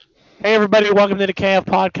Hey everybody, welcome to the KF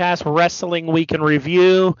Podcast Wrestling Week in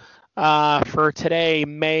Review for today,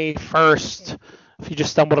 May 1st. If you just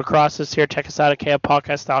stumbled across this here, check us out at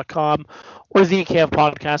kfpodcast.com or the KF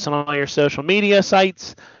Podcast on all your social media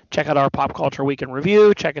sites. Check out our Pop Culture Week in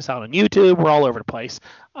Review. Check us out on YouTube. We're all over the place.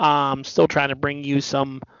 Still trying to bring you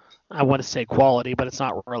some, I want to say quality, but it's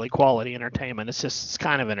not really quality entertainment. It's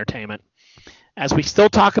kind of entertainment. As we still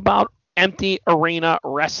talk about empty arena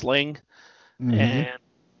wrestling and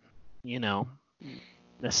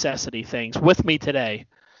necessity things. With me today,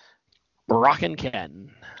 Brock and Ken.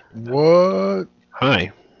 What?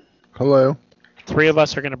 Hi. Hello. Three of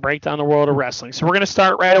us are going to break down the world of wrestling. So we're going to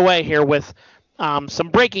start right away here with some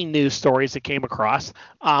breaking news stories that came across.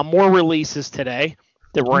 More releases today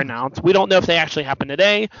that were announced. We don't know if they actually happened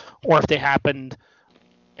today or if they happened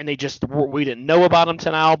and we didn't know about them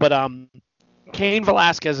till now. But Cain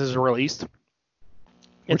Velasquez is released.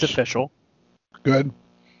 It's official. Good.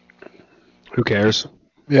 Who cares?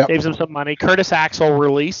 Yeah. Saves him some money. Curtis Axel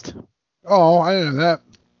released. Oh, I didn't know that.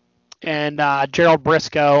 And Gerald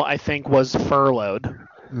Briscoe, I think, was furloughed,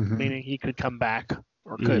 meaning he could come back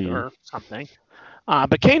or something.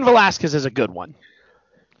 But Cain Velasquez is a good one.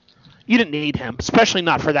 You didn't need him, especially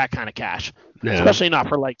not for that kind of cash. No. Especially not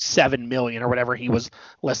for like $7 million or whatever he was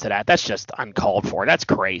listed at. That's just uncalled for. That's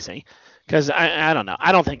crazy. Because I don't know.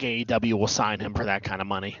 I don't think AEW will sign him for that kind of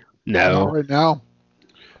money. No. Not right now.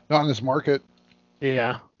 Not in this market.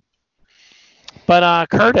 Yeah. But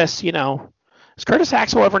Curtis, has Curtis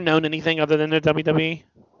Axel ever known anything other than the WWE?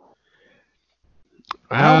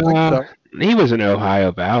 I don't think so. He was in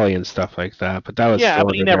Ohio Valley and stuff like that, but that was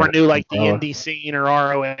But he never knew like the indie scene or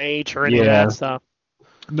ROH or any of that stuff.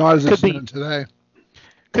 Not as it's known today.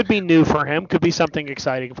 Could be new for him. Could be something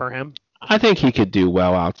exciting for him. I think he could do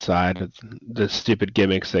well outside of the stupid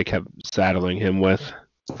gimmicks they kept saddling him with.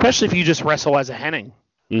 Especially if you just wrestle as a Henning.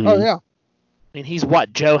 Mm-hmm. Oh, yeah. I mean, he's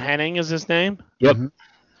what? Joe Henning is his name? Yep. Mm-hmm.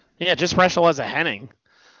 Yeah, just wrestle as a Henning.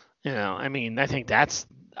 I think that's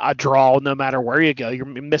a draw no matter where you go. You're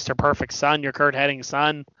Mr. Perfect son. You're Kurt Henning's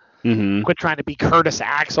son. Mm-hmm. Quit trying to be Curtis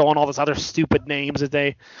Axel and all this other stupid names that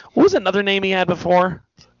they... What was another name he had before?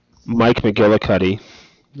 Mike McGillicuddy.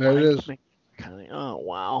 There it is. Oh,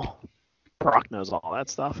 wow. Brock knows all that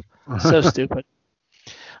stuff. So stupid.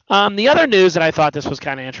 The other news that I thought this was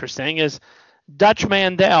kind of interesting is Dutch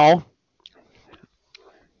Mandel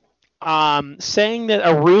saying that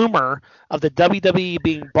a rumor of the WWE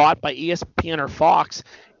being bought by ESPN or Fox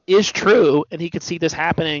is true, and he could see this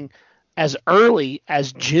happening as early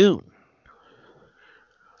as June.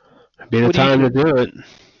 Be the time to do it.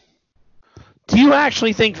 Do you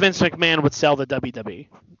actually think Vince McMahon would sell the WWE?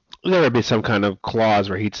 There would be some kind of clause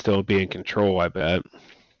where he'd still be in control, I bet.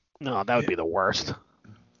 No, that would be the worst.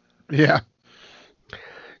 Yeah.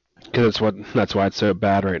 Because that's why it's so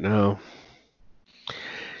bad right now.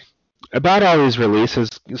 About all these releases,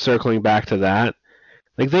 circling back to that,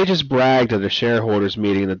 like they just bragged at a shareholders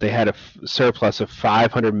meeting that they had a surplus of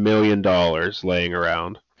 $500 million laying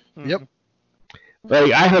around. Yep.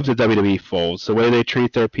 Like, I hope the WWE folds. The way they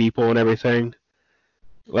treat their people and everything,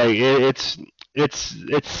 like it's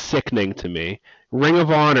sickening to me. Ring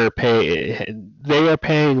of Honor they are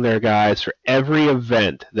paying their guys for every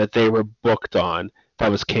event that they were booked on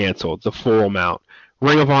that was canceled, the full amount.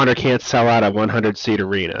 Ring of Honor can't sell out a 100-seat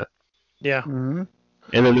arena. Yeah. Mm-hmm.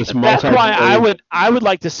 And then this That's why I would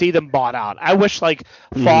like to see them bought out. I wish like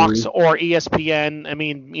Fox or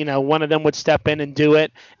ESPN, one of them would step in and do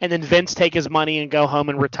it, and then Vince take his money and go home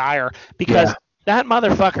and retire, because that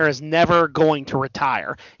motherfucker is never going to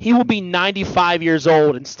retire. He will be 95 years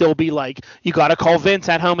old and still be like, you got to call Vince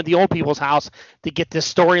at home at the old people's house to get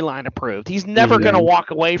this storyline approved. He's never going to walk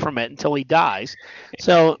away from it until he dies.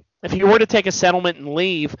 So if he were to take a settlement and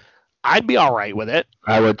leave, I'd be all right with it.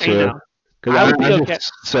 I would too. Because I'm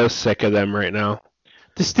just so sick of them right now.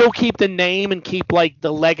 To still keep the name and keep like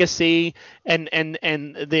the legacy and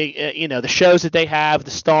the the shows that they have, the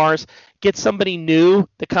stars, get somebody new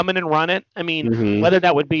to come in and run it. I mean, whether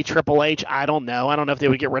that would be Triple H, I don't know. I don't know if they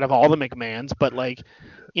would get rid of all the McMahons, but like,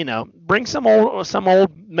 bring some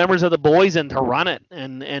old members of the boys in to run it.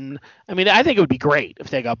 And I mean, I think it would be great if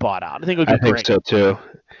they got bought out. I think it would be great. I think so too.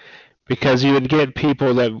 Because you would get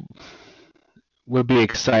people that would be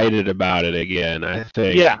excited about it again, I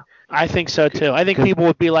think. Yeah, I think so too. I think people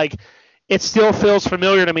would be like, it still feels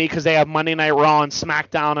familiar to me because they have Monday Night Raw and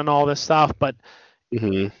SmackDown and all this stuff, but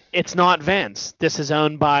it's not Vince. This is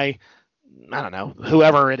owned by, I don't know,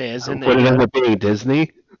 whoever it is. And would it end up being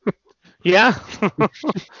Disney? Yeah.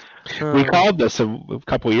 We called this a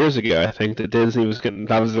couple years ago. I think that Disney was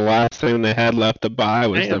that was the last thing they had left to buy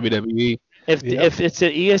was WWE. If it's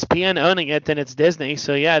an ESPN owning it, then it's Disney.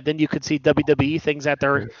 So yeah, then you could see WWE things at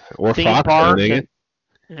their or theme Fox park. owning it.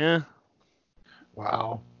 Yeah.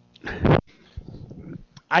 Wow.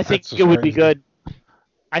 I think That's it would be crazy. good.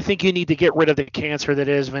 I think you need to get rid of the cancer that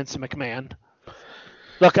is Vince McMahon.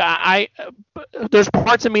 Look, there's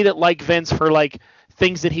parts of me that like Vince for like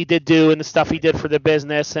things that he did do and the stuff he did for the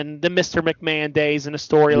business and the Mr. McMahon days and the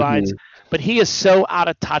storylines, but he is so out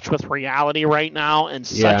of touch with reality right now and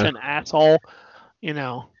such an asshole. You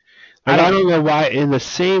know, I don't know why in the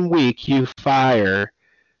same week you fire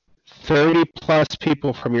 30 plus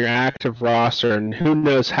people from your active roster and who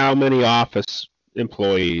knows how many office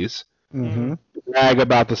employees brag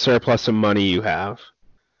about the surplus of money you have.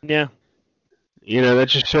 Yeah. You know, that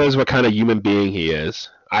just shows what kind of human being he is.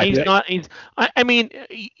 We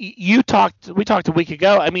talked a week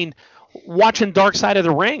ago. I mean, watching Dark Side of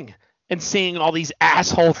the Ring and seeing all these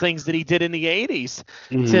asshole things that he did in the 80s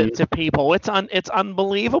to people. It's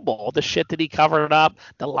unbelievable. The shit that he covered up,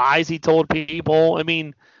 the lies he told people. I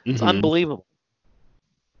mean, it's unbelievable.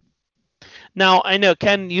 Now, I know,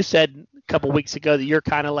 Ken, you said a couple weeks ago that you're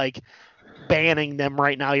kind of like banning them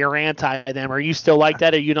right now. You're anti them. Are you still like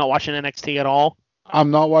that? Are you not watching NXT at all? I'm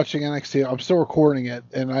not watching NXT. I'm still recording it,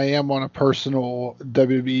 and I am on a personal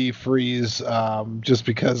WWE freeze just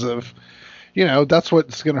because of, that's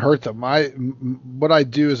what's going to hurt them. What I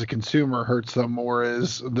do as a consumer hurts them more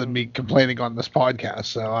than me complaining on this podcast.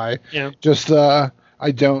 So I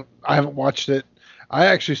haven't watched it. I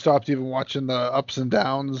actually stopped even watching the ups and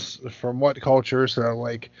downs from What Culture. So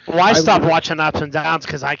I stopped watching ups and downs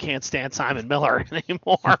because I can't stand Simon Miller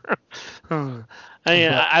anymore.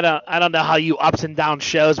 I don't know how you ups and downs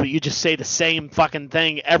shows, but you just say the same fucking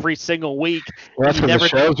thing every single week. Well, that's because the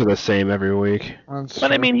shows are the same every week.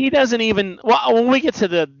 But I mean, he doesn't even. Well, when we get to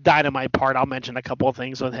the Dynamite part, I'll mention a couple of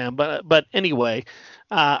things with him. But anyway,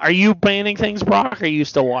 are you banning things, Brock? Or are you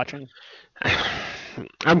still watching?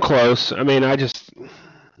 I'm close. I mean, I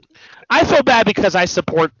feel bad because I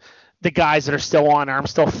support the guys that are still on there. I'm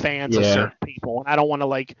still fans of certain people, and I don't want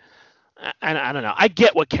to I don't know. I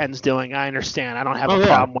get what Ken's doing. I understand. I don't have a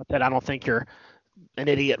problem with it. I don't think you're an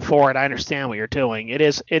idiot for it. I understand what you're doing. It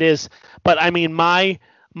is. But I mean,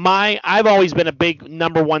 I've always been a big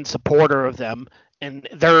number one supporter of them, and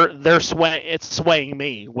it's swaying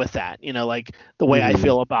me with that. Like the way I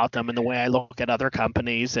feel about them and the way I look at other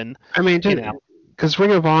companies. And I mean, because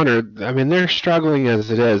Ring of Honor, I mean, they're struggling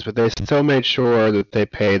as it is, but they still made sure that they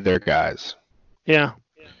paid their guys. Yeah.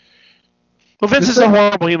 Well, Vince is a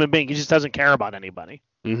horrible human being. He just doesn't care about anybody.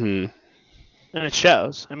 And it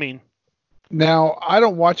shows. I mean. Now, I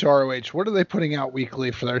don't watch ROH. What are they putting out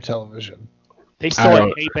weekly for their television? They still have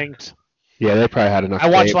tapings. Yeah, they probably had enough. I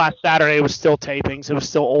watched last Saturday. It was still tapings. It was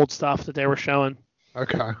still old stuff that they were showing.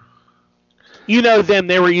 Okay. You know them.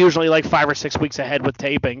 They were usually like 5 or 6 weeks ahead with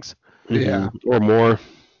tapings. Yeah. Or more.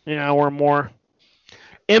 Yeah, or more.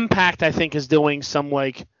 Impact, I think, is doing some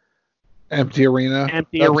like empty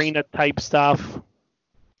arena type stuff.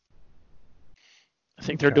 I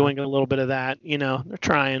think they're doing a little bit of that. They're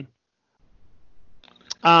trying.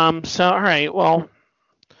 So all right, well,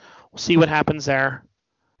 we'll see what happens there.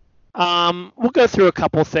 We'll go through a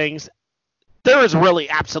couple things. There is really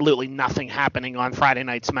absolutely nothing happening on Friday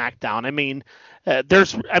Night SmackDown. I mean,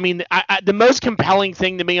 the most compelling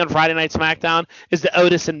thing to me on Friday Night SmackDown is the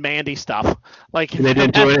Otis and Mandy stuff. Like, and they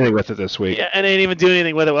didn't do anything with it this week. Yeah, and they didn't even do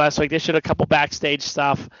anything with it last week. They showed a couple backstage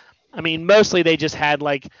stuff. I mean, mostly they just had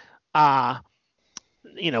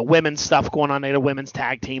women's stuff going on. They had a women's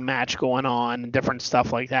tag team match going on and different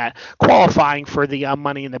stuff like that, qualifying for the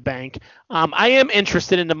Money in the Bank. I am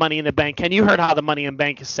interested in the Money in the Bank. Ken, you heard how the Money in the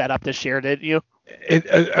Bank is set up this year, didn't you?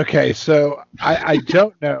 Okay, so I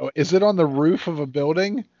don't know. Is it on the roof of a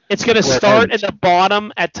building? It's going to start at the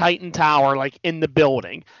bottom at Titan Tower, like in the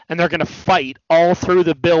building, and they're going to fight all through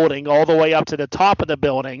the building, all the way up to the top of the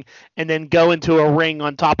building, and then go into a ring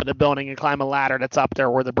on top of the building and climb a ladder that's up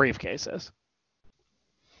there where the briefcase is.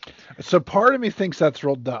 So part of me thinks that's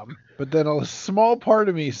real dumb, but then a small part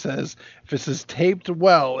of me says if this is taped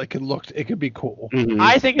well, it could be cool. Mm-hmm.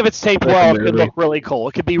 I think if it's taped well, it could look really cool.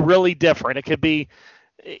 It could be really different. It could be,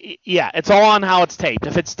 it's all on how it's taped.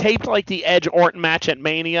 If it's taped like the Edge Orton match at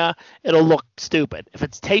Mania, it'll look stupid. If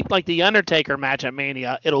it's taped like the Undertaker match at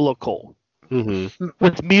Mania, it'll look cool. Mm-hmm.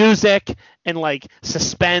 With music and like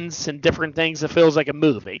suspense and different things, it feels like a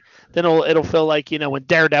movie. Then it'll feel like when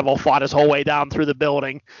Daredevil fought his whole way down through the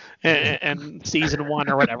building and season 1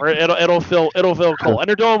 or whatever. It'll feel cool. And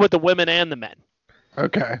they're doing it with the women and the men.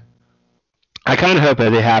 Okay. I kind of hope that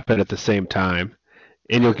they happen at the same time,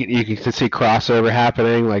 and you can see crossover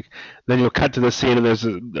happening. Like then you'll cut to the scene and there's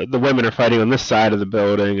the women are fighting on this side of the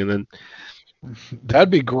building, and then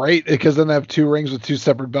That'd be great because then they have 2 rings with 2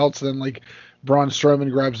 separate belts. And then like Braun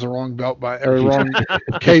Strowman grabs the wrong belt wrong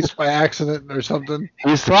case by accident or something.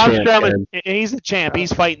 He's the Braun champ, Strowman, man. he's the champ.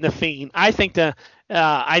 He's fighting the Fiend. I think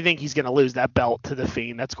he's going to lose that belt to the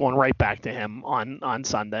Fiend. That's going right back to him on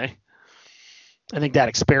Sunday. I think that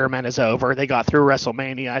experiment is over. They got through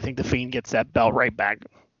WrestleMania. I think the Fiend gets that belt right back.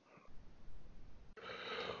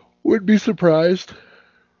 Would be surprised.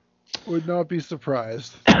 Would not be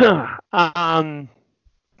surprised.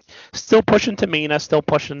 Still pushing Tamina, still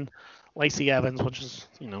pushing Lacey Evans, which is,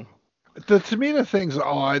 The Tamina thing's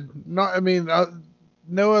odd.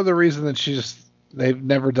 No other reason than they've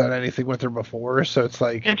never done anything with her before, so it's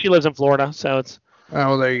like. And she lives in Florida, so it's. Oh,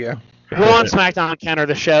 well, there you go. Raw and SmackDown counter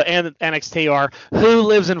the show, and NXT are who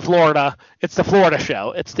lives in Florida. It's the Florida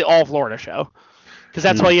show. It's the all Florida show. Because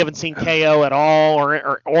that's why you haven't seen KO at all,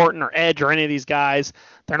 or Orton or Edge or any of these guys.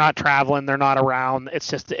 They're not traveling. They're not around. It's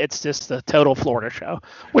just a total Florida show,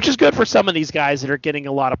 which is good for some of these guys that are getting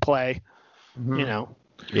a lot of play. Mm-hmm.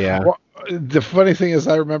 Yeah. Well, the funny thing is,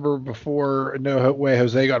 I remember before No Way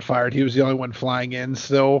Jose got fired, he was the only one flying in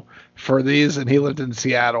still for these, and he lived in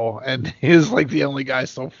Seattle, and he was like the only guy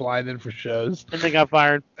still flying in for shows. And they got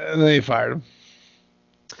fired. And then they fired him.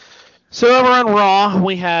 So over on Raw,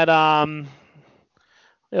 we had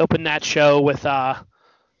they opened that show with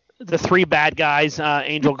the 3 bad guys,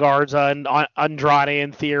 Angel Garza and Andrade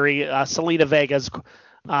in Theory, Selena Vega's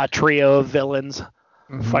trio of villains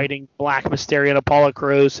fighting Black Mysterio and Apollo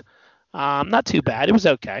Crews. Not too bad. It was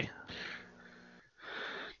okay.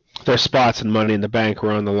 Their spots and Money in the Bank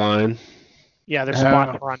were on the line. Yeah, their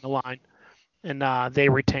spots were on the line, and they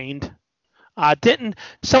retained.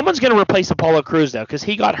 Someone's going to replace Apollo Crews, though, because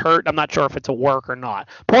he got hurt. I'm not sure if it's a work or not.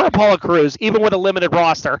 Poor Apollo Crews, even with a limited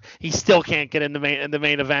roster, he still can't get in the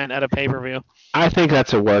main event at a pay-per-view. I think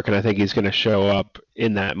that's a work, and I think he's going to show up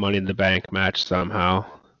in that Money in the Bank match somehow.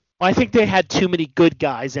 Well, I think they had too many good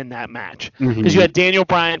guys in that match. Because you had Daniel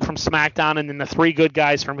Bryan from SmackDown and then the 3 good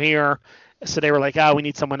guys from here. So they were like, we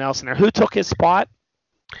need someone else in there. Who took his spot?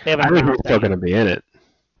 I think he's still going to be in it.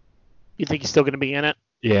 You think he's still going to be in it?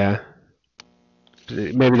 Yeah.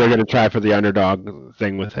 Maybe they're going to try for the underdog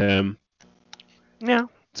thing with him. Yeah,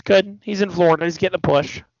 it's good. He's in Florida. He's getting a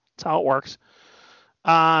push. That's how it works.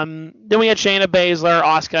 Then we had Shayna Baszler,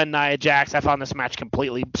 Asuka, and Nia Jax. I found this match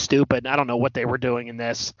completely stupid. I don't know what they were doing in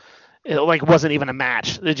this. It wasn't even a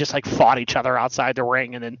match. They just fought each other outside the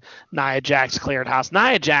ring, and then Nia Jax cleared house.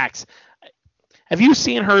 Nia Jax, have you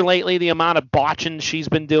seen her lately? The amount of botching she's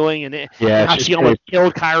been doing, and how she almost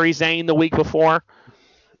killed Kairi Sane the week before.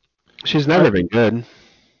 She's never been good.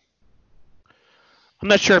 I'm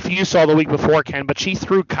not sure if you saw the week before, Ken, but she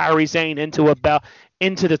threw Kairi Sane into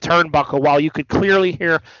the turnbuckle while you could clearly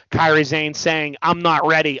hear Kairi Sane saying, I'm not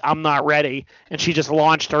ready, and she just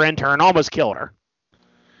launched her into her and almost killed her.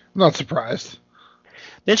 Not surprised.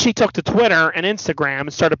 Then she took to Twitter and Instagram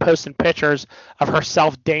and started posting pictures of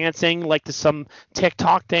herself dancing like to some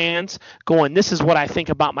TikTok dance, going, this is what I think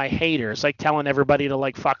about my haters, telling everybody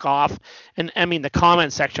to fuck off. And I mean, the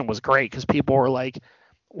comment section was great because people were like,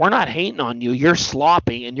 we're not hating on you. You're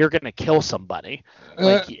sloppy and you're going to kill somebody.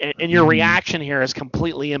 And your reaction here is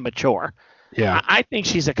completely immature. Yeah. I think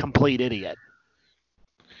she's a complete idiot.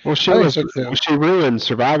 Well, she ruined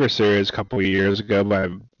Survivor Series a couple of years ago by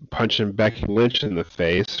punching Becky Lynch in the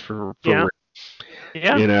face for yeah.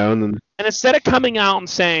 And instead of coming out and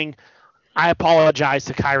saying, I apologize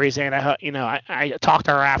to Kairi Sane, I talked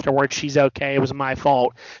to her afterwards, she's okay, it was my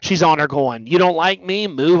fault. She's on her going, you don't like me?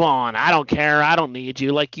 Move on. I don't care. I don't need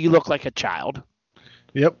you. You look like a child.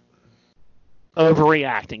 Yep.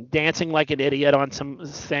 Overreacting, dancing like an idiot on some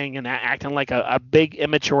thing and acting like a big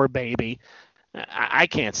immature baby. I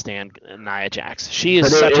can't stand Nia Jax. She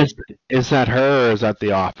is Is that her or is that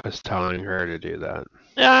the office telling her to do that?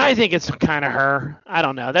 I think it's kind of her. I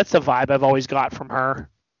don't know. That's the vibe I've always got from her.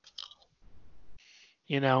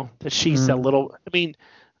 That she's a little. I mean,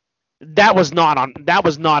 that was not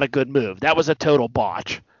a good move. That was a total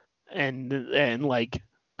botch, and I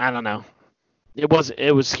don't know. It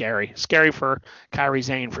was scary for Kairi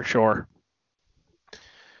Sane for sure.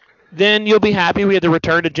 Then you'll be happy we had the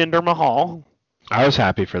return to Jinder Mahal. I was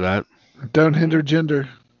happy for that. Don't hinder Jinder.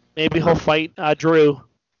 Maybe he'll fight Drew.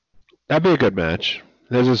 That'd be a good match.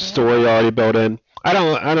 There's a story already built in. I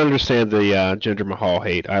don't understand the Jinder Mahal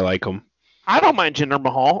hate. I like him. I don't mind Jinder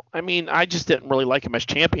Mahal. I mean, I just didn't really like him as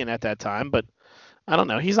champion at that time, but I don't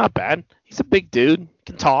know. He's not bad. He's a big dude.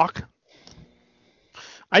 Can talk.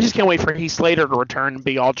 I just can't wait for Heath Slater to return and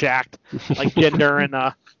be all jacked like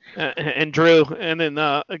Jinder and Drew, and then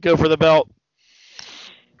go for the belt.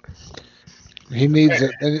 He needs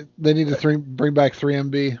it. They need to bring back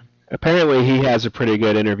 3MB. Apparently, he has a pretty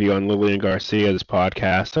good interview on Lillian Garcia's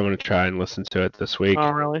podcast. I'm going to try and listen to it this week.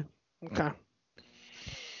 Oh, really? Okay.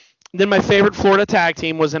 Then my favorite Florida tag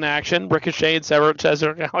team was in action, Ricochet and Cedric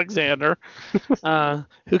Alexander,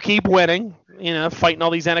 who keep winning, fighting all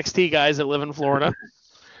these NXT guys that live in Florida.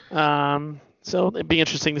 So it'd be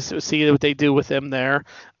interesting to see what they do with them there.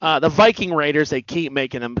 The Viking Raiders, they keep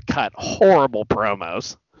making them cut horrible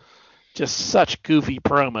promos. Just such goofy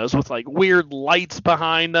promos with like weird lights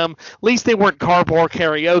behind them. At least they weren't cardboard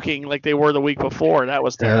karaokeing like they were the week before. That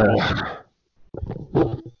was terrible.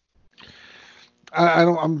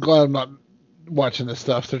 I'm glad I'm not watching this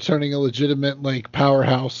stuff. They're turning a legitimate like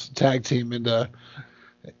powerhouse tag team into.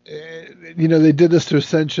 They did this to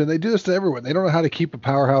Ascension. They do this to everyone. They don't know how to keep a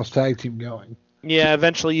powerhouse tag team going. Yeah,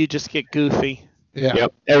 eventually you just get goofy. Yeah.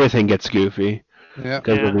 Yep. Everything gets goofy. Yeah.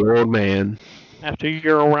 Because of the old man. After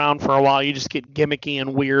you're around for a while, you just get gimmicky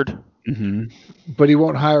and weird. Mm-hmm. But he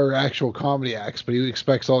won't hire actual comedy acts, but he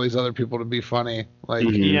expects all these other people to be funny. Like,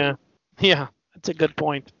 Yeah, that's a good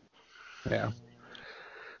point. Yeah.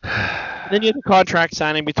 Then you have the contract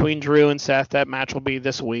signing between Drew and Seth. That match will be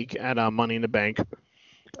this week at Money in the Bank.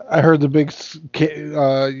 I heard the big,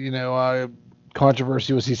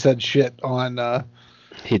 controversy was he said shit on.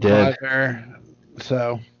 He did. There,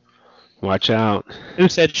 so. Watch out. Who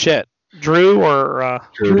said shit? Drew or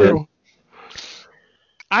Drew?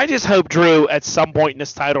 I just hope Drew at some point in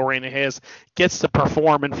this title reign of his gets to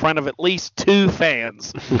perform in front of at least 2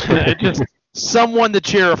 fans. Just someone to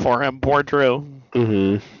cheer for him. Poor Drew.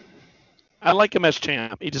 Mm-hmm. I like him as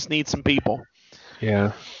champ. He just needs some people.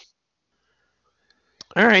 Yeah.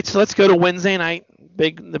 All right, so let's go to Wednesday night,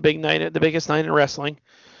 the biggest night in wrestling.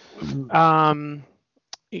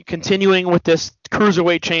 Continuing with this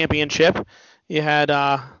Cruiserweight Championship, you had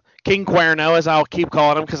King Cuerno, as I'll keep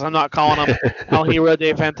calling him because I'm not calling him El Hero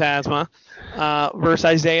de Fantasma, versus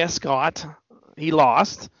Isaiah Scott. He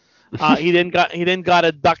lost. He then got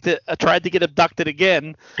abducted. Tried to get abducted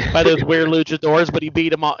again by those weird luchadors, but he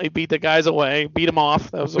beat him. He beat the guys away. Beat him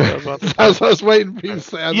off. That was what I was about to say. That's what I was waiting for you to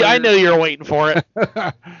say. Yeah, I know you were waiting for it.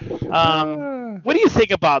 What do you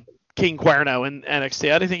think about King Cuerno in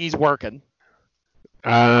NXT? How do you think he's working?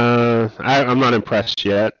 I'm not impressed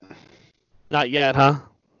yet. Not yet, huh?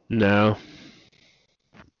 No.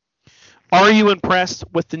 Are you impressed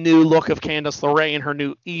with the new look of Candice LeRae and her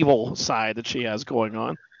new evil side that she has going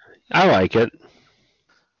on? I like it.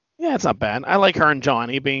 Yeah, it's not bad. I like her and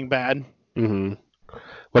Johnny being bad. Mm-hmm.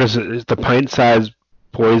 What is it? Is the pint-sized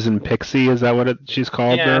poison pixie? Is that what she's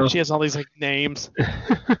called now? Yeah, she has all these names. Is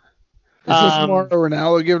this Mauro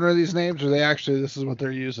Ranallo giving her these names, or this is what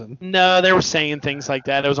they're using? No, they were saying things like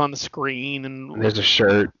that. It was on the screen. And there's a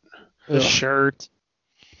shirt. The shirt.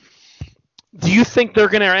 Do you think they're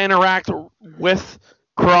going to interact with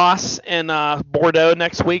Cross and Bordeaux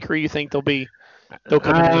next week, or you think they'll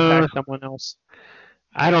come in and attack someone else?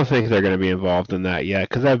 I don't think they're going to be involved in that yet,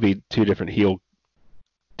 because that would be 2 different heel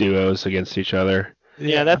duos against each other.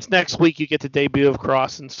 Yeah, that's next week. You get the debut of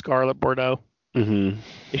Cross and Scarlett Bordeaux. Mm-hmm.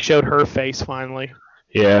 They showed her face finally.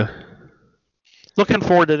 Yeah. Looking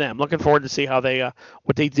forward to them. Looking forward to see how they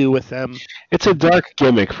what they do with them. It's a dark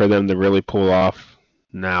gimmick for them to really pull off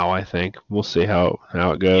now, I think. We'll see how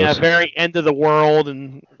it goes. Yeah, very end of the world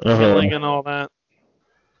and killing and all that.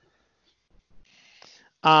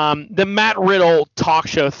 The Matt Riddle talk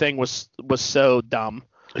show thing was so dumb.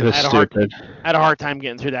 It was stupid. I had a hard time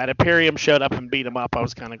getting through that. Imperium showed up and beat him up. I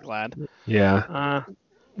was kind of glad. Yeah.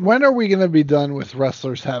 When are we going to be done with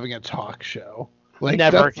wrestlers having a talk show?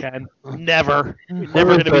 Never, Ken. Never. Never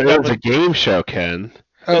going to be done. It was a game show, Ken.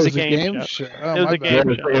 Oh, it was a game show. Oh, it was a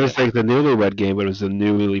game show. It was like the Newlywed Game, but it was the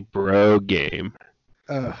Newly Bro Game.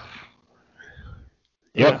 Yep.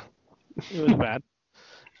 Yeah. It was bad.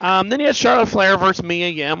 Then you had Charlotte Flair versus Mia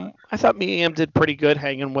Yim. I thought Mia Yim did pretty good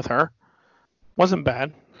hanging with her. Wasn't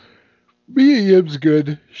bad. Mia Yim's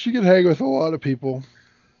good. She can hang with a lot of people.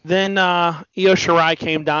 Then Io Shirai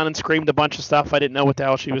came down and screamed a bunch of stuff. I didn't know what the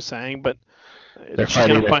hell she was saying, but they're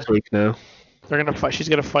fighting next week now. They're gonna fight. She's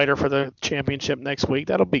gonna fight her for the championship next week.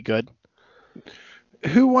 That'll be good.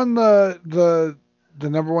 Who won the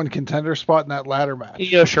number 1 contender spot in that ladder match?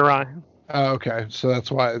 Io Shirai. Oh, okay. So that's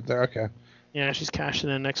why they're okay. Yeah, she's cashing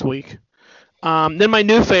in next week. Then my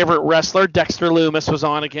new favorite wrestler, Dexter Lumis, was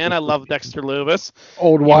on again. I love Dexter Lumis.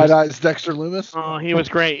 Old Wide Eyes Dexter Lumis? Oh, he was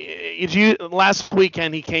great. Last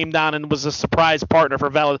weekend he came down and was a surprise partner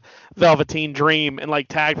for Velveteen Dream and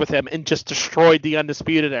tagged with him and just destroyed the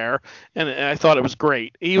Undisputed Era. And I thought it was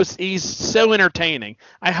great. He's so entertaining.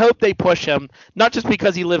 I hope they push him, not just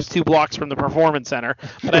because he lives 2 blocks from the Performance Center,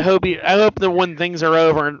 but I hope that when things are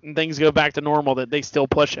over and things go back to normal that they still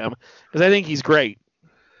push him because I think he's great.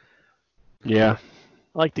 Yeah.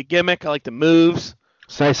 I like the gimmick. I like the moves.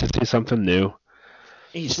 It's nice to see something new.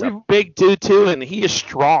 He's a big dude, too, and he is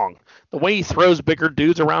strong. The way he throws bigger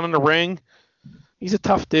dudes around in the ring, he's a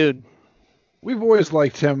tough dude. We've always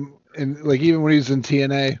liked him, and like even when he was in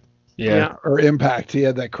TNA Yeah. or Impact, he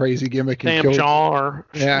had that crazy gimmick and Sam Shaw or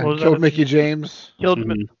killed Mickey James.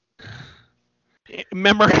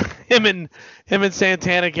 Remember him and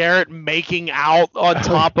Santana Garrett making out on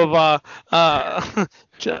top of well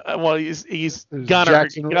he's Gunner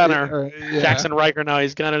Jackson Riker. No,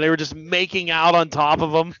 he's Gunner. They were just making out on top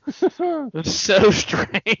of him. It was so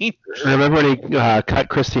strange. Remember when he cut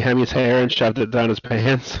Christy Hemi's hair and shoved it down his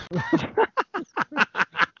pants?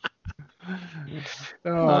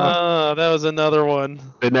 That was another one.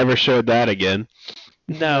 They never showed that again.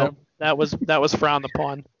 No, that was frowned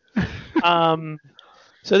upon.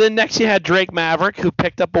 So then next you had Drake Maverick, who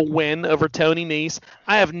picked up a win over Tony Nese.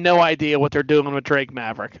 I have no idea what they're doing with Drake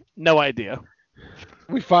Maverick. No idea.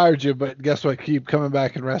 We fired you, but guess what? Keep coming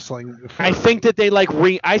back in wrestling. I think that they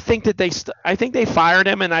I think they fired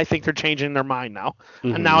him, and I think they're changing their mind now.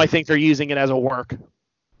 Mm-hmm. And now I think they're using it as a work.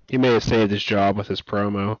 He may have saved his job with his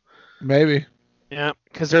promo. Maybe. Yeah,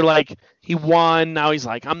 because they're like, he won. Now he's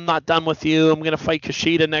like, I'm not done with you. I'm going to fight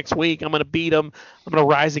Kushida next week. I'm going to beat him. I'm going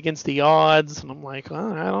to rise against the odds. And I'm like,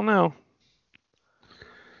 well, I don't know.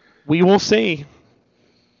 We will see.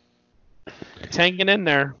 He's hanging in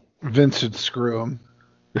there. Vince should screw him.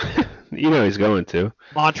 You know he's going to.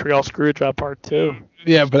 Montreal Screwjob Part 2.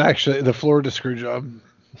 Yeah, but actually, the Florida Screwjob.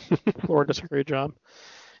 Florida Screwjob.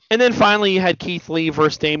 And then finally, you had Keith Lee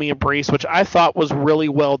versus Damian Priest, which I thought was really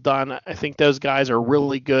well done. I think those guys are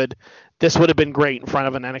really good. This would have been great in front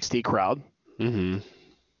of an NXT crowd. Mm-hmm.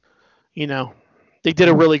 You know, they did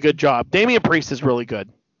a really good job. Damian Priest is really good.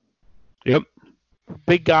 Yep.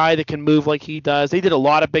 Big guy that can move like he does. They did a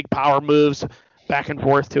lot of big power moves back and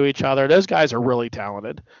forth to each other. Those guys are really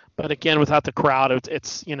talented. But again, without the crowd,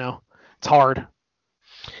 it's hard.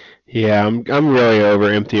 Yeah, I'm really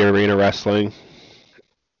over empty arena wrestling.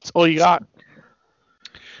 That's all you got.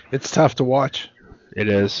 It's tough to watch. It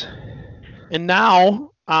is. And now,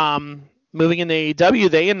 moving into AEW,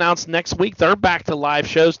 they announced next week they're back to live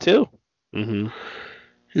shows too. Mm-hmm.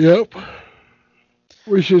 Yep.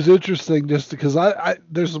 Which is interesting, just because I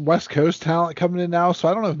there's West Coast talent coming in now, so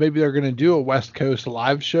I don't know if maybe they're going to do a West Coast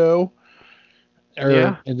live show.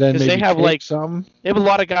 And then maybe they have some. They have a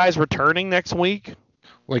lot of guys returning next week.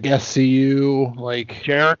 Like SCU, like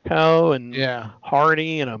Jericho and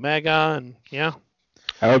Hardy and Omega, and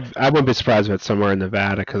I wouldn't be surprised if it's somewhere in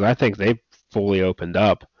Nevada, because I think they fully opened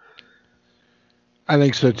up. I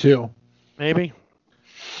think so too. Maybe.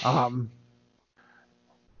 How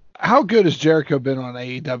good has Jericho been on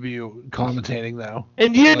AEW commentating though?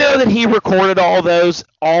 And you know that he recorded all those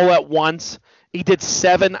all at once. He did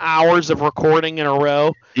 7 hours of recording in a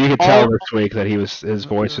row. You could tell this week that his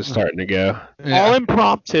voice was starting to go. Yeah. All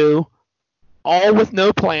impromptu, all with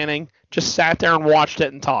no planning. Just sat there and watched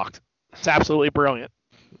it and talked. It's absolutely brilliant.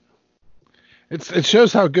 It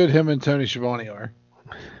shows how good him and Tony Schiavone are.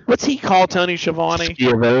 What's he call Tony Schiavone?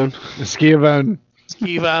 Schiavone.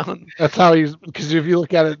 Schiavone. That's how he's, because if you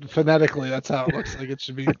look at it phonetically, that's how it looks like it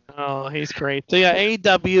should be. Oh, he's great. So yeah,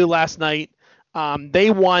 AEW last night,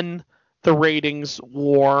 they won the ratings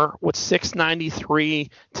war with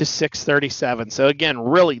 693 to 637. So again,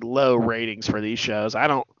 really low ratings for these shows. I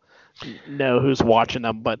don't know who's watching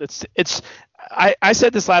them, but it's. I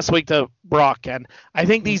said this last week to Brock, and I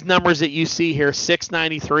think these numbers that you see here,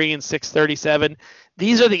 693 and 637,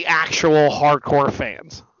 these are the actual hardcore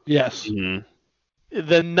fans. Yes. Mm-hmm.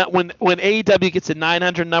 When AEW gets a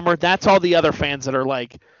 900 number, that's all the other fans that are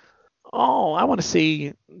like, oh, I want to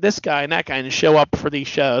see this guy and that guy and show up for these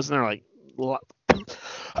shows, and they're like,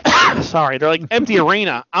 sorry, they're like empty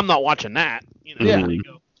arena. I'm not watching that.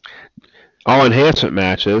 All enhancement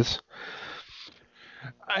matches.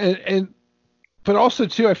 But also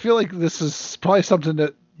too, I feel like this is probably something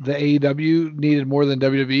that the AEW needed more than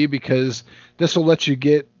WWE, because this will let you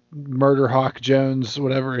get Murder Hawk Jones,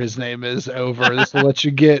 whatever his name is, over. This will let you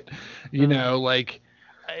get, I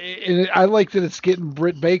like that it's getting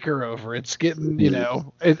Britt Baker over. It's getting,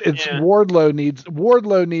 Wardlow needs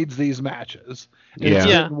these matches. It's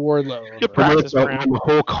Wardlow over. The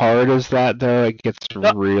whole card is that, though. It gets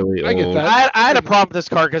really old. I get that. I had a problem with this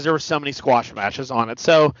card because there were so many squash matches on it.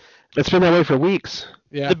 So it's been that way for weeks.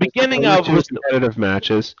 Yeah. The beginning was competitive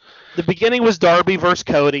matches. The beginning was Darby versus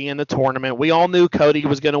Cody in the tournament. We all knew Cody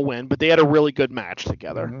was going to win, but they had a really good match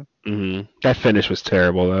together. Mm-hmm. That finish was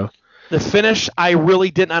terrible, though. The finish, I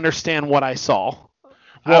really didn't understand what I saw.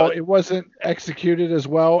 Well, it wasn't executed as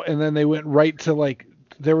well, and then they went right to,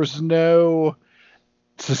 there was no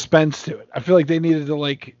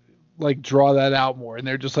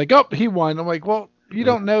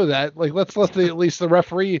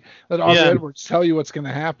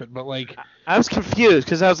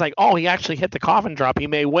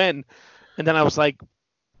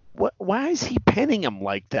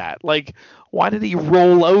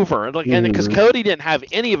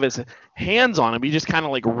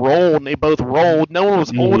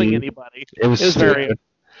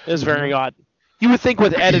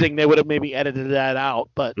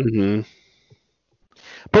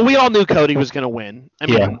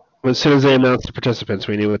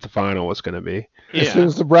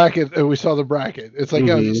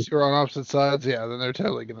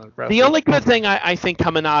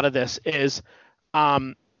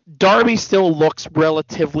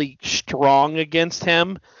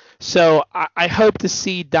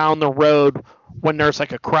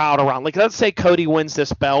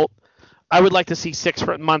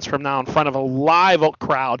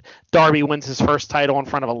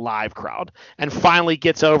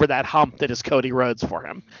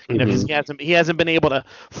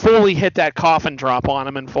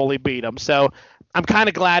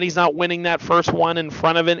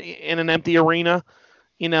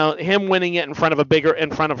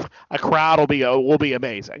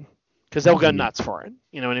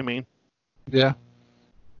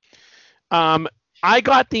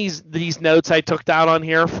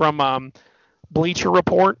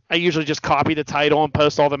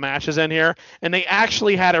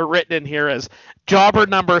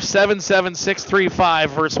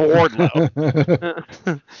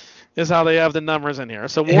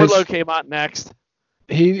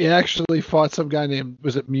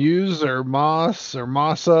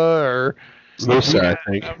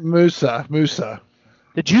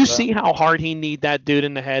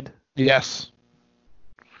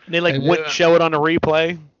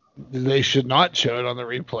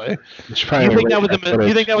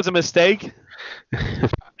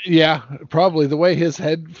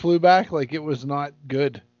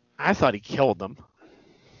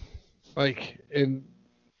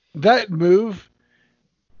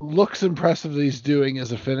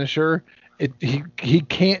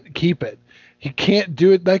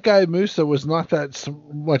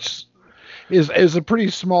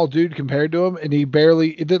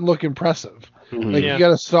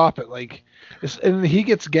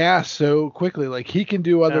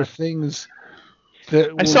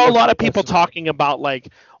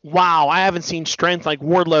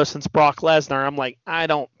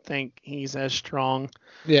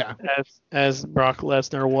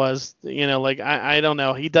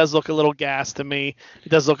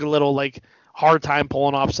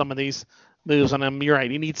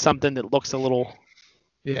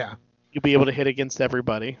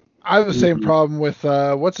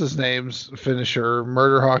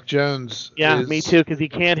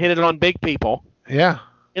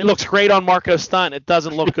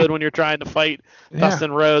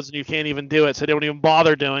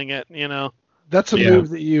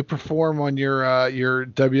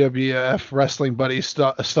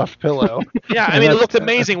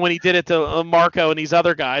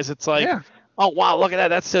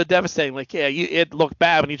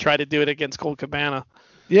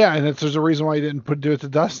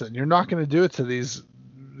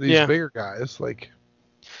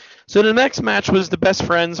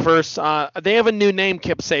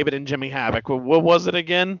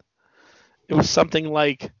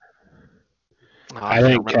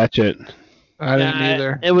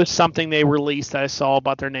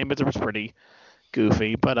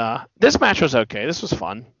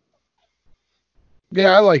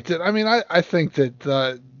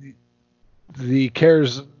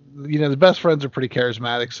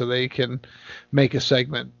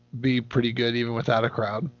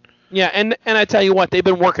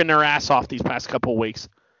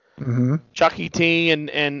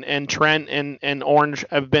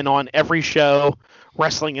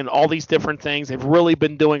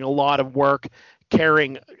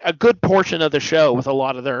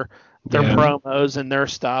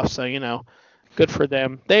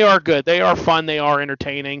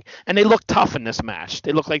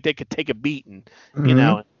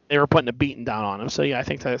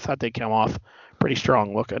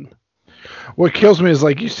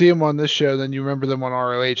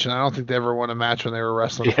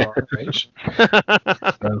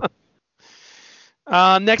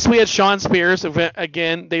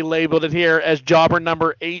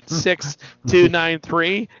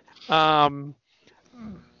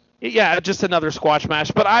Yeah, just another squash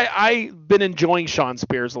match. But I've been enjoying Sean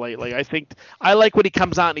Spears lately. I think I like when he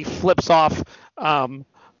comes out and he flips off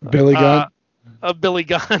Billy Gunn. Billy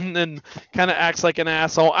Gunn and kind of acts like an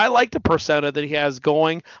asshole. I like the persona that he has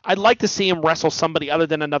going. I'd like to see him wrestle somebody other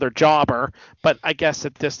than another jobber, but I guess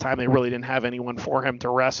at this time they really didn't have anyone for him to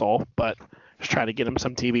wrestle, but just trying to get him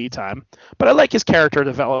some TV time. But I like his character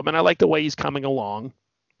development. I like the way he's coming along.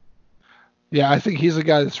 Yeah, I think he's a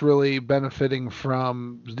guy that's really benefiting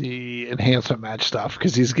from the enhancement match stuff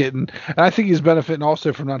because he's getting, and I think he's benefiting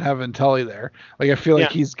also from not having Tully there. Like, I feel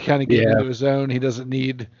like he's kind of getting into his own. He doesn't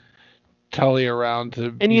need Tully around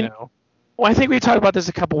to, and you know. Well, I think we talked about this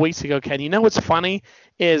a couple weeks ago, Ken. You know what's funny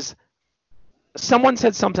is someone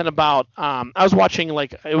said something about, I was watching,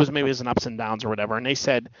 like, it was an Ups and Downs or whatever, and they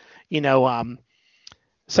said,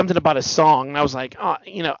 something about a song, and I was like, oh,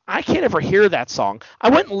 I can't ever hear that song. I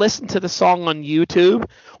went and listened to the song on YouTube.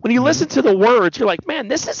 When you listen to the words, you're like, man,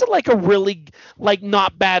 this isn't like a really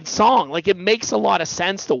not bad song. Like, it makes a lot of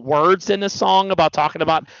sense. The words in the song about talking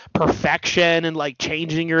about perfection and like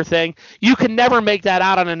changing your thing. You can never make that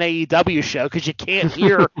out on an AEW show because you can't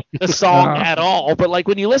hear the song at all. But like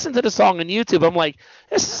when you listen to the song on YouTube, I'm like,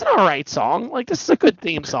 this is an all right song. Like, this is a good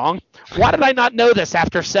theme song. Why did I not know this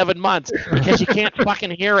after 7 months? Because you can't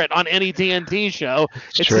fucking hear it on any TNT show.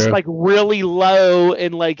 It's just like really low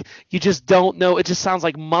and like you just don't know. It just sounds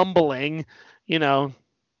like mumbling, But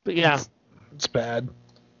yeah, it's bad.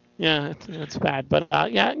 Yeah, it's bad. But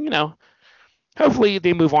hopefully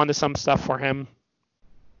they move on to some stuff for him.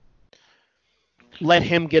 Let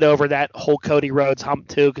him get over that whole Cody Rhodes hump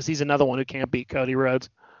too, because he's another one who can't beat Cody Rhodes.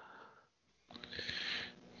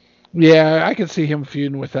 Yeah, I can see him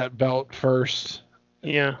feuding with that belt first.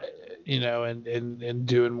 Yeah. And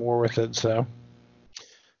doing more with it, so.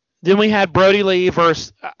 Then we had Brody Lee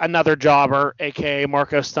versus another jobber, a.k.a.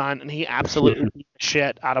 Marco Stunt, and he absolutely beat the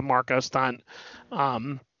shit out of Marco Stunt. I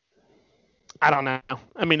don't know.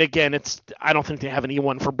 I mean, again, I don't think they have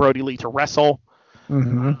anyone for Brody Lee to wrestle.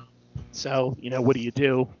 Mm-hmm. So, what do you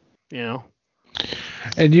do?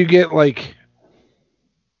 And you get like...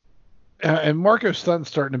 and Marco Stunt's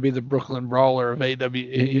starting to be the Brooklyn Brawler of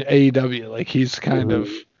AEW. Like, he's kind of...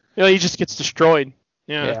 he just gets destroyed.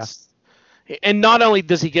 Yeah. And not only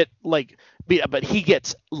does he get but he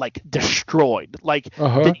gets like destroyed. Like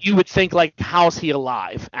you would think, like, how's he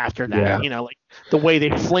alive after that? Yeah. Like the way they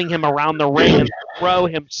fling him around the ring and throw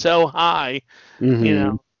him so high.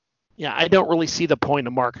 Mm-hmm. Yeah, I don't really see the point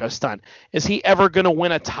of Marco Stunt. Is he ever going to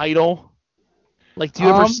win a title? Like, do you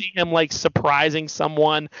ever see him like surprising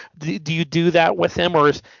someone? Do you do that with him, or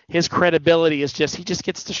is his credibility is he just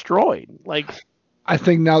gets destroyed? Like, I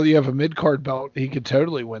think now that you have a mid-card belt, he could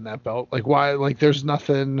totally win that belt. Like, why? Like, there's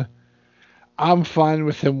nothing. I'm fine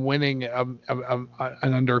with him winning an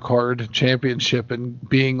undercard championship and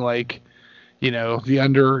being like, the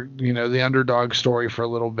underdog story for a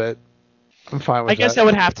little bit. I'm fine with that. I guess I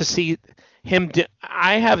would have to see him do.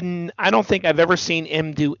 I don't think I've ever seen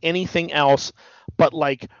him do anything else but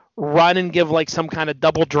like run and give like some kind of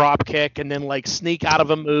double drop kick and then like sneak out of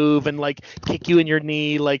a move and like kick you in your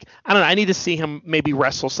knee. Like, I don't know. I need to see him maybe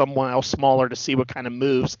wrestle someone else smaller to see what kind of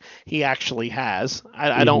moves he actually has.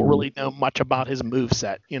 I don't really know much about his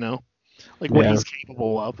moveset, like what he's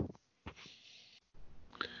capable of.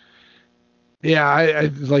 Yeah,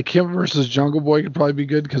 I like him versus Jungle Boy could probably be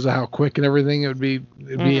good because of how quick and everything. It'd be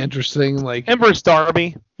interesting. Like him versus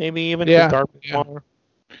Darby, maybe even. Darby.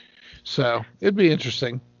 So it'd be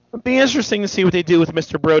interesting. It'd be interesting to see what they do with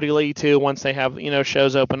Mr. Brody Lee too once they have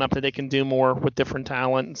shows open up that they can do more with different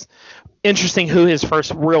talents. Interesting who his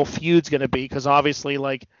first real feud's going to be, because obviously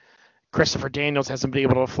like Christopher Daniels hasn't been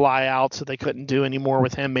able to fly out, so they couldn't do any more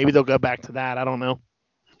with him. Maybe they'll go back to that. I don't know.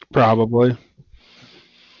 Probably.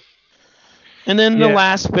 And then the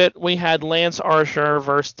last bit, we had Lance Archer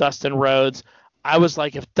versus Dustin Rhodes. I was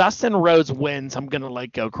like, if Dustin Rhodes wins, I'm going to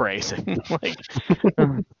like go crazy. Like,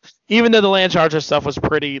 even though the Lance Archer stuff was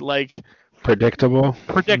pretty like predictable,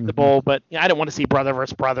 but I didn't want to see brother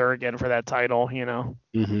versus brother again for that title,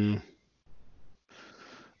 Mm-hmm.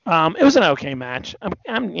 It was an okay match.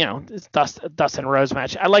 It's Dustin Rhodes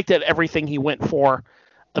match. I liked that everything he went for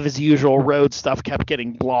of his usual Rhodes stuff kept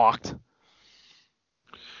getting blocked.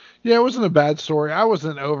 Yeah, it wasn't a bad story. I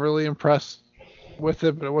wasn't overly impressed with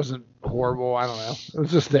it, but it wasn't horrible. I don't know. It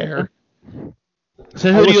was just there.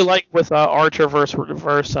 So who do you like with Archer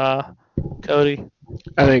versus Cody?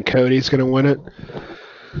 I think Cody's going to win it.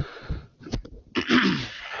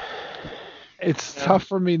 It's tough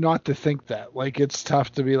for me not to think that. Like, it's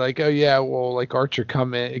tough to be like, oh yeah, well, like Archer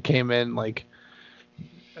came in like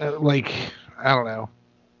I don't know.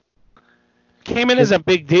 Came in as a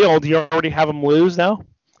big deal. Do you already have him lose though?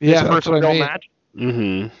 Yeah, his that's first what I real mean. match.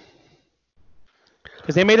 Mm-hmm.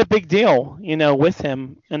 Because they made a big deal, with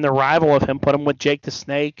him, and the rival of him put him with Jake the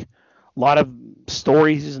Snake. A lot of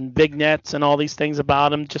stories and vignettes and all these things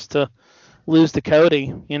about him just to lose to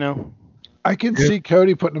Cody. I can see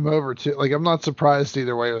Cody putting him over too. Like, I'm not surprised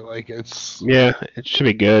either way. Like, it's. Yeah, it should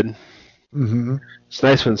be good. Mm-hmm. It's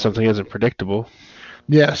nice when something isn't predictable.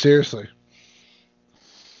 Yeah, seriously.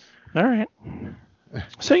 All right.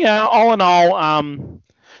 So yeah, all in all,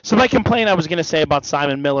 so my complaint I was going to say about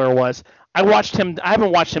Simon Miller was I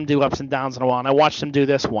haven't watched him do ups and downs in a while, and I watched him do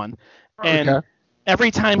this one, and every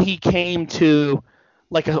time he came to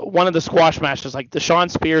like one of the squash matches, like the Shawn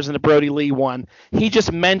Spears and the Brody Lee one, he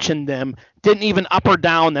just mentioned them, didn't even up or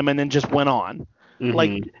down them, and then just went on. Mm-hmm.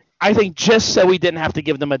 Like, I think just so he didn't have to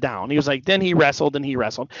give them a down. He was like, then he wrestled.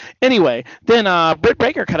 Anyway, then Britt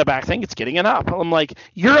Baker cut it back, saying it's getting an up. I'm like,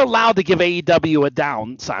 you're allowed to give AEW a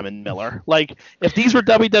down, Simon Miller. Like, if these were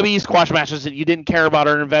WWE squash matches that you didn't care about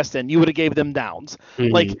or invest in, you would have gave them downs.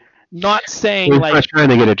 Mm-hmm. Like, not saying He's like not trying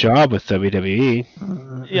to get a job with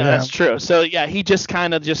WWE. Yeah, that's true. So yeah, he just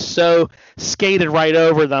kind of just so skated right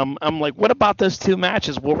over them. I'm like, what about those two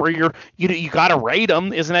matches? What were you got to rate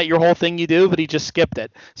them? Isn't that your whole thing you do? But he just skipped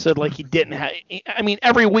it. So like he didn't have. I mean,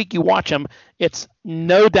 every week you watch him, it's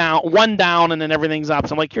no down, one down, and then everything's up.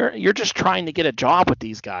 So I'm like, you're just trying to get a job with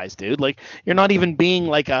these guys, dude. Like you're not even being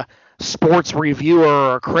like a sports reviewer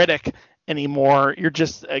or a critic anymore. You're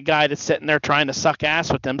just a guy that's sitting there trying to suck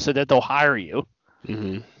ass with them so that they'll hire you.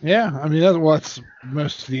 Mm-hmm. Yeah, I mean that's what's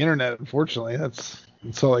most of the internet. Unfortunately, that's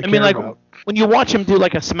all I care like about. When you watch him do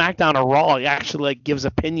like a SmackDown or Raw, he actually like gives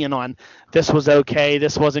opinion on this was okay,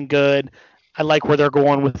 this wasn't good. I like where they're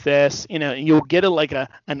going with this. You'll get it like an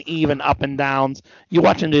even up and downs. You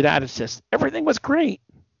watch him do that, it's just everything was great.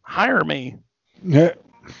 Hire me. Yeah,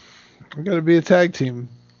 I got to be a tag team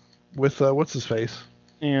with what's his face.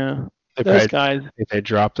 Yeah, those guys. If they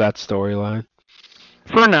drop that storyline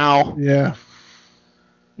for now. Yeah.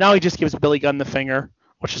 Now he just gives Billy Gunn the finger,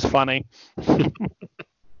 which is funny. So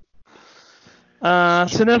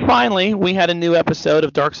then finally, we had a new episode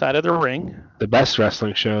of Dark Side of the Ring. The best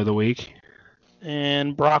wrestling show of the week.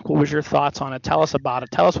 And Brock, what was your thoughts on it? Tell us about it.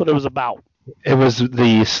 Tell us what it was about. It was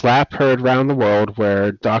the slap heard round the world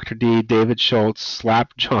where Dr. D, David Schultz,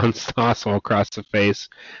 slapped John Stossel across the face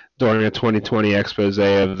during a 2020 expose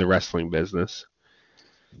of the wrestling business.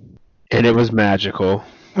 And it was magical.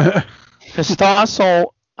 Stossel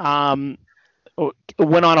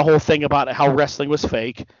went on a whole thing about how wrestling was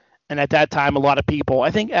fake. And at that time, a lot of people, I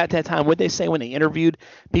think at that time, what they say when they interviewed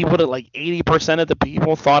people, that like 80% of the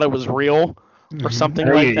people thought it was real or something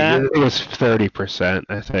like that. It was 30%,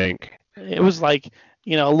 I think. It was like,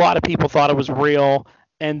 a lot of people thought it was real.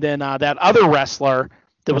 And then that other wrestler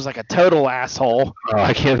that was like a total asshole. Oh,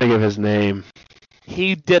 I can't think of his name.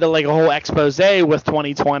 He did a whole expose with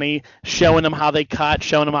 2020, showing them how they cut,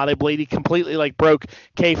 showing them how they bleed. He completely broke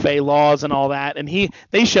kayfabe laws and all that. And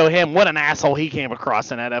they show him what an asshole he came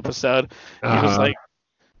across in that episode. He was like,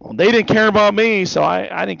 well, they didn't care about me, so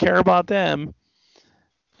I didn't care about them.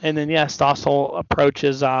 And then Stossel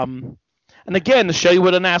approaches and again, to show you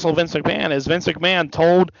what an asshole Vince McMahon is, Vince McMahon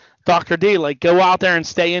told Dr. D, go out there and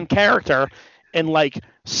stay in character and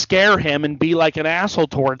scare him and be like an asshole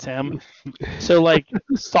towards him. So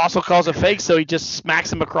Stossel calls it fake, so he just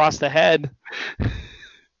smacks him across the head.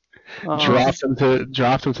 Dropped him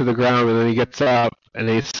to the ground, and then he gets up and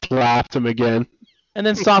he slapped him again. And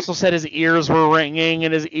then Stossel said his ears were ringing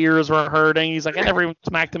and his ears were hurting. He's like, I never even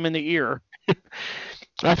smacked him in the ear.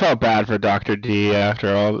 I felt bad for Dr. D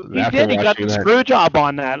after all. He did. He got the screw job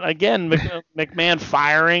on that. Again, McMahon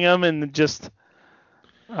firing him and just,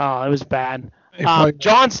 it was bad.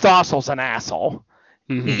 John Stossel's an asshole.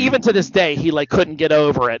 Mm-hmm. Even to this day, he couldn't get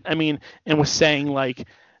over it. I mean, and was saying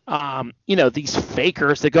these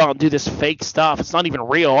fakers that go out and do this fake stuff. It's not even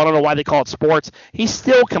real. I don't know why they call it sports. He's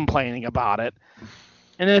still complaining about it.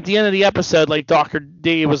 And then at the end of the episode, Dr.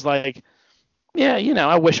 D was like, yeah,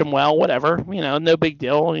 I wish him well, whatever, no big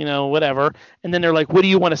deal, whatever. And then they're like, what do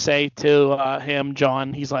you want to say to him,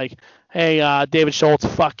 John? He's like, hey, David Schultz,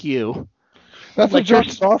 fuck you. That's what John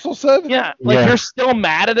Stossel said? Yeah, you're still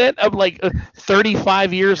mad at it? Of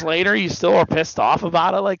 35 years later, you still are pissed off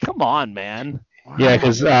about it? Come on, man. Yeah,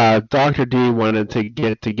 because Dr. D wanted to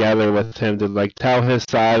get together with him to tell his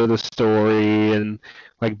side of the story and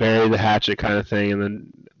bury the hatchet kind of thing, and then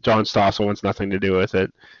John Stossel wants nothing to do with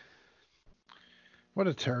it. What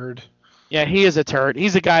a turd. Yeah, he is a turd.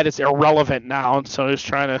 He's a guy that's irrelevant now, so he's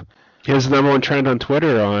trying to... He was the number one trend on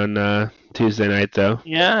Twitter on Tuesday night, though.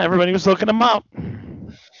 Yeah, everybody was looking him up.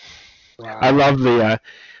 Wow. I love the...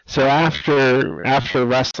 so after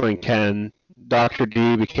Wrestling Ken, Dr.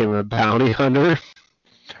 D became a bounty hunter.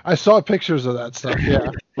 I saw pictures of that stuff. Yeah.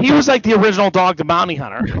 He was like the original Dog the Bounty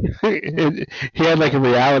Hunter. He had like a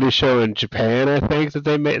reality show in Japan, I think, that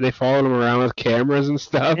they made. They followed him around with cameras and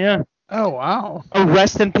stuff. Yeah. Oh wow.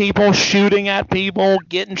 Arresting people, shooting at people,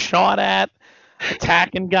 getting shot at,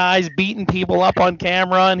 attacking guys, beating people up on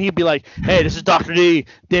camera, and he'd be like, "Hey, this is Dr. D,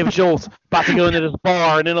 David Schultz, about to go into this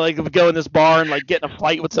bar," and then like go in this bar and like get in a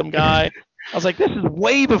fight with some guy. I was like, this is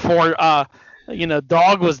way before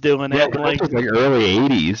Dog was doing it. Yeah, Like, this was like early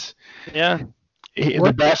 '80s. yeah.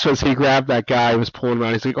 The best was he grabbed that guy who was pulling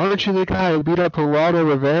around. He's like, "Aren't you the guy who beat up Geraldo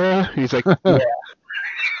Rivera?" He's like, "Yeah."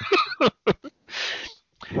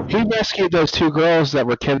 He rescued those two girls that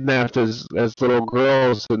were kidnapped as little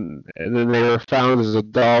girls, and then they were found as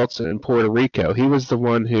adults in Puerto Rico. He was the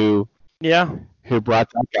one who brought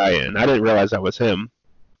that guy in. I didn't realize that was him.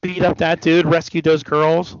 Beat up that dude, rescued those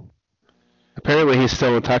girls. Apparently, he's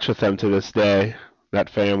still in touch with them to this day. That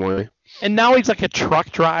family. And now he's like a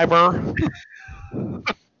truck driver.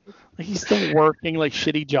 He's still working like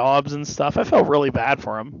shitty jobs and stuff. I felt really bad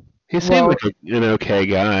for him. He seemed like an okay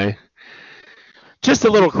guy. Just a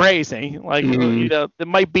little crazy. Like, it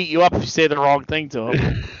might beat you up if you say the wrong thing to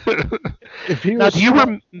him. Now, do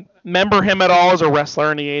you remember him at all as a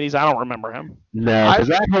wrestler in the 80s? I don't remember him. No, because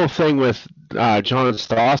that whole thing with John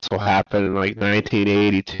Stossel happened in like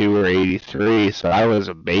 1982 or 83, so I was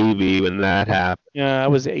a baby when that happened. Yeah, I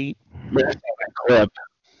was 8. That clip.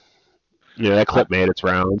 Yeah, that clip made its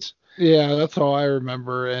rounds. Yeah, that's all I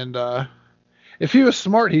remember. And if he was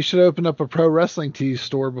smart, he should open up a pro wrestling tees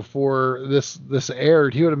store before this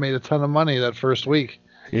aired. He would have made a ton of money that first week.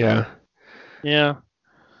 Yeah. Yeah.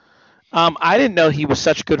 I didn't know he was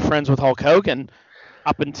such good friends with Hulk Hogan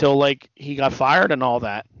up until like he got fired and all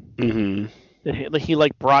that. Mm-hmm. He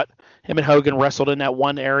like brought him and Hogan wrestled in that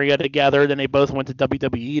one area together. Then they both went to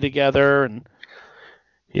WWE together, and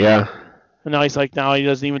now he's like, now he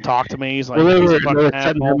doesn't even talk to me. He's like, well, they he's were a fucking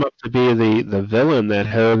setting asshole. him up to be the villain that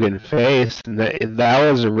Hogan faced, and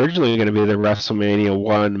that was originally going to be the WrestleMania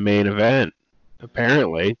 1 main event,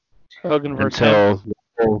 apparently. Hogan versus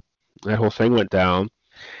until that whole thing went down.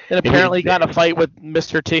 And apparently he got in a fight with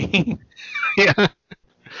Mr. T. Yeah.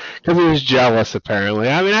 Because he was jealous, apparently.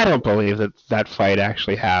 I mean, I don't believe that fight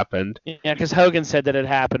actually happened. Yeah, because Hogan said that it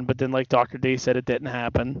happened, but then like Dr. D said it didn't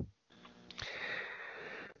happen.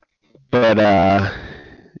 But,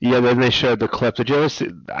 then they showed the clip. Did you ever see,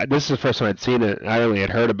 this is the first time I'd seen it. I only had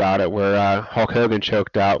heard about it, where Hulk Hogan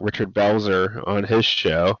choked out Richard Belzer on his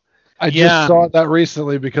show. I just saw that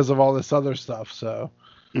recently because of all this other stuff, so.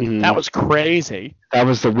 Mm-hmm. That was crazy. That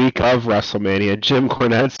was the week of WrestleMania. Jim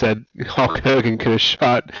Cornette said Hulk Hogan could have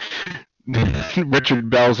shot Richard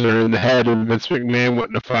Belzer in the head, and Vince McMahon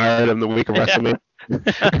wouldn't have fired him the week of WrestleMania.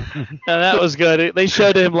 That was good. They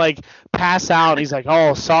showed him like pass out. And he's like,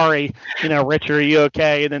 "Oh, sorry, Richard, are you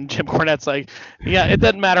okay?" And then Jim Cornette's like, "Yeah, it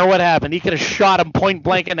doesn't matter what happened. He could have shot him point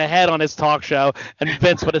blank in the head on his talk show, and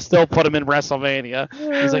Vince would have still put him in WrestleMania."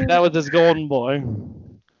 He's like, "That was his golden boy."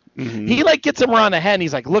 Mm-hmm. He like gets him around the head, and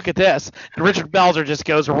he's like, "Look at this," and Richard Belzer just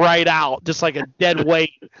goes right out, just like a dead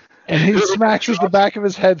weight. And he smashes the back of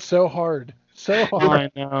his head so hard. So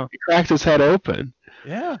hard. I know. He cracked his head open.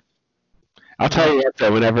 Yeah. I'll tell you what,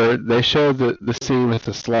 though, whenever they showed the scene with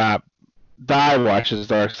the slap, Di watches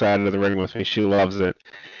Dark Side of the Ring with me. She loves it.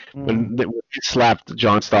 When he slapped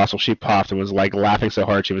John Stossel, she popped and was like laughing so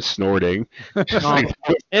hard she was snorting.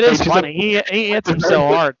 It is funny. He hits him so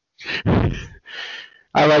hard.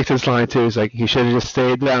 I liked his line too. He's like, he should have just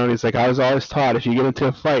stayed down. He's like, I was always taught if you get into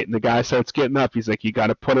a fight and the guy starts getting up, he's like, you got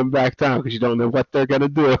to put him back down because you don't know what they're gonna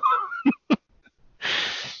do.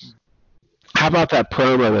 How about that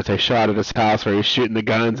promo that they shot at his house where he's shooting the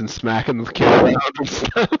guns and smacking the kid around and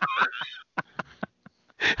stuff?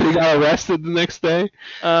 He got arrested the next day.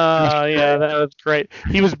 Yeah, that was great.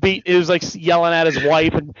 He was beat. It was like yelling at his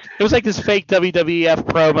wife, and it was like this fake WWF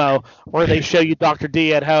promo where they show you Dr.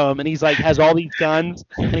 D at home, and he's like has all these guns,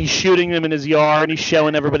 and he's shooting them in his yard, and he's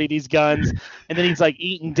showing everybody these guns, and then he's like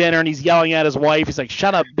eating dinner, and he's yelling at his wife. He's like,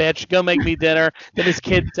 "Shut up, bitch! Go make me dinner." Then his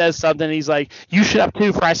kid says something, and he's like, "You shut up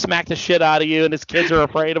too, for I smack the shit out of you." And his kids are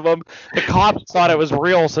afraid of him. The cops thought it was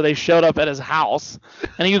real, so they showed up at his house,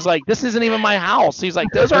 and he was like, "This isn't even my house." He's like,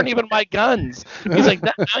 "Those aren't even my guns." He's like,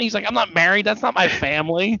 "I'm not married. That's not my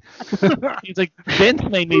family." He's like, "Vince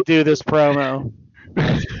made me do this promo."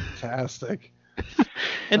 Fantastic.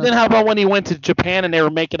 And then how about when he went to Japan and they were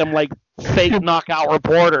making him like fake knockout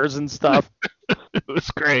reporters and stuff? It was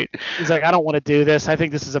great. He's like, "I don't want to do this. I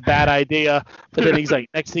think this is a bad idea." But then he's like,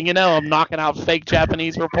 "Next thing you know, I'm knocking out fake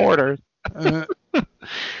Japanese reporters." Oh,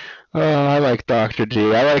 I like Dr.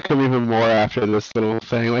 G. I like him even more after this little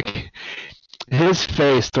thing. Like, His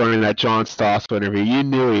face during that John Stossel interview, you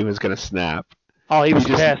knew he was going to snap. Oh, he was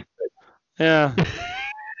pissed. Yeah.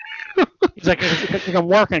 He's like, I'm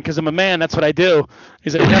working because I'm a man. That's what I do.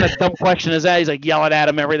 He's like, what kind of dumb question is that? He's like yelling at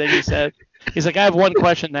him everything he said. He's like, I have one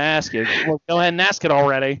question to ask you. Well, go ahead and ask it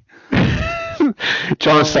already.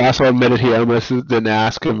 John Stossel admitted he almost didn't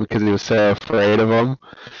ask him because he was so afraid of him.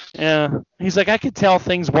 Yeah. He's like, I could tell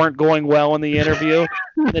things weren't going well in the interview,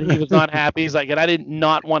 that he was not happy. He's like, and I did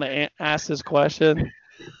not want to ask this question.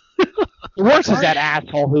 The worst is that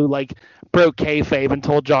asshole who, like, broke kayfabe and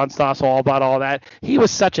told John Stossel all about all that. He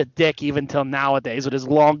was such a dick even till nowadays with his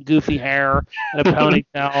long, goofy hair and a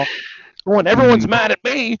ponytail. Going, everyone's mad at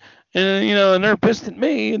me, and and they're pissed at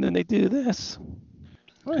me, and then they do this.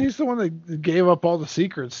 Well, he's the one that gave up all the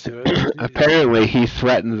secrets to it. Apparently, he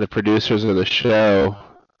threatened the producers of the show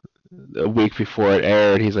a week before it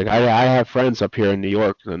aired. He's like, I have friends up here in New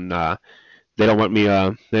York, and they don't want me.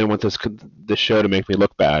 They don't want this show to make me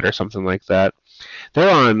look bad or something like that.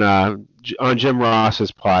 They're on Jim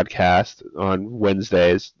Ross's podcast on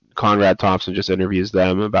Wednesdays. Conrad Thompson just interviews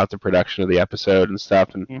them about the production of the episode and stuff,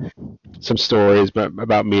 and some stories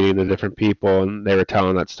about meeting the different people. And they were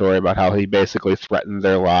telling that story about how he basically threatened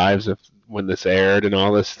their lives when this aired and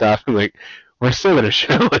all this stuff. I'm like, we're still gonna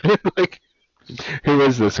show it. Like, who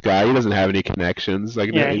is this guy? He doesn't have any connections.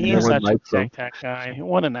 Like, yeah, no he's one such a likes him. dick, that guy.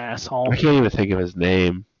 What an asshole. I can't even think of his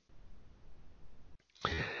name.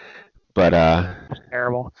 But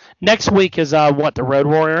terrible. Next week is what, the Road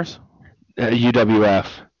Warriors? UWF.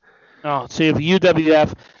 Oh, so you have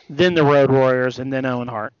UWF, then the Road Warriors, and then Owen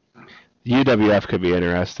Hart. UWF could be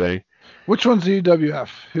interesting. Which one's the UWF?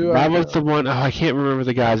 That was the one. Oh, I can't remember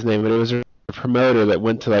the guy's name, but it was a promoter that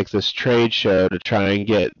went to like this trade show to try and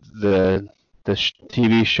get the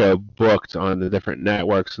TV show booked on the different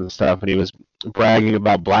networks and stuff, and he was bragging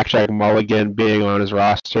about Blackjack Mulligan being on his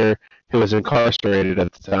roster, who was incarcerated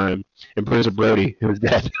at the time, and Bruiser Brody, who was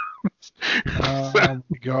dead. Oh my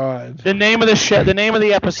God! The name of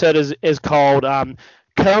the episode is called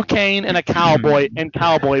 "Cocaine and a Cowboy in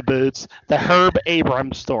Cowboy Boots: The Herb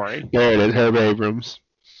Abrams Story." There it is, Herb Abrams.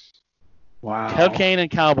 Wow. Cocaine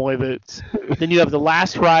and Cowboy Boots. Then you have the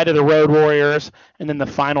last ride of the Road Warriors, and then the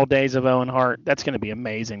final days of Owen Hart. That's going to be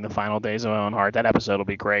amazing. The final days of Owen Hart. That episode will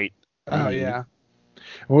be great. Oh yeah.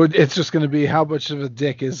 Well, it's just going to be how much of a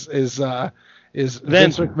dick is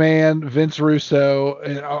Vince McMahon, Vince Russo,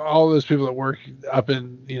 and all those people that work up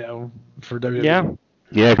in for WWE.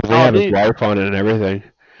 Yeah, because they have his wife on it and everything.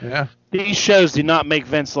 Yeah. These shows do not make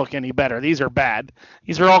Vince look any better. These are bad.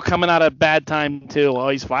 These are all coming out of bad time too. Oh,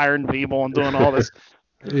 he's firing people and doing all this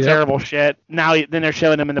terrible shit. Now then they're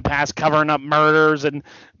showing him in the past covering up murders and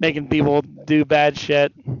making people do bad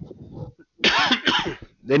shit.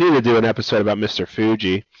 They need to do an episode about Mr.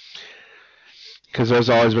 Fuji. Because there's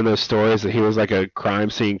always been those stories that he was like a crime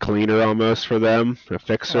scene cleaner almost for them, a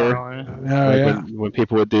fixer. When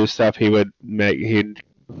people would do stuff, he'd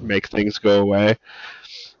make things go away.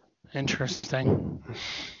 Interesting.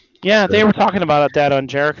 Yeah, they were talking about that on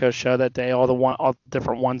Jericho's show that day. All the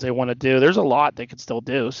different ones they want to do. There's a lot they could still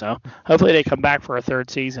do. So hopefully they come back for a third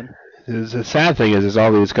season. The sad thing is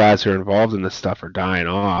all these guys who are involved in this stuff are dying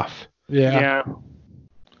off. Yeah.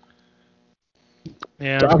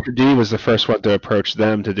 Dr. D was the first one to approach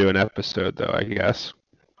them to do an episode, though, I guess.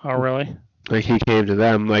 Oh, really? Like, he came to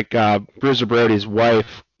them. Like, Bruiser Brody's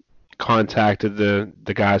wife contacted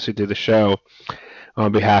the guys who do the show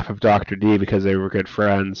on behalf of Dr. D because they were good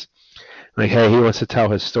friends. Like, hey, he wants to tell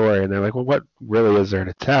his story. And they're like, well, what really is there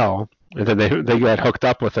to tell? And then they got hooked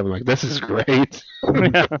up with him. Like, this is great.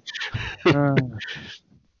 Yep,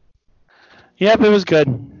 it was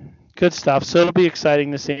good. Good stuff. So it'll be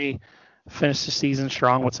exciting to see finish the season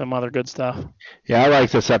strong with some other good stuff. Yeah, I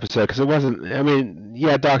like this episode because it wasn't. I mean,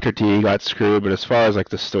 yeah, Dr. D got screwed, but as far as like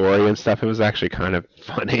the story and stuff, it was actually kind of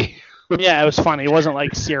funny. Yeah, it was funny. It wasn't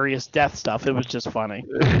like serious death stuff. It was just funny.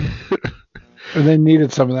 And they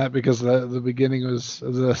needed some of that because the beginning of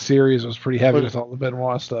the series was pretty heavy with all the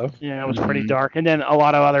Benoit stuff. Yeah, it was pretty dark, and then a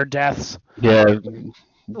lot of other deaths. Yeah.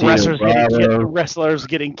 Wrestlers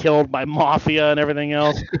getting killed by mafia and everything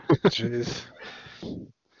else. Jeez.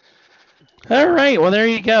 All right, well, there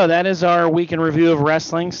you go. That is our week in review of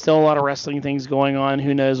wrestling. Still a lot of wrestling things going on.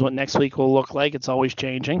 Who knows what next week will look like? It's always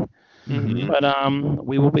changing. Mm-hmm. But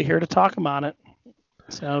we will be here to talk about it.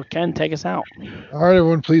 So, Ken, take us out. All right,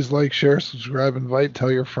 everyone, please like, share, subscribe, invite,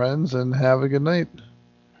 tell your friends, and have a good night.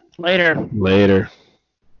 Later. Later.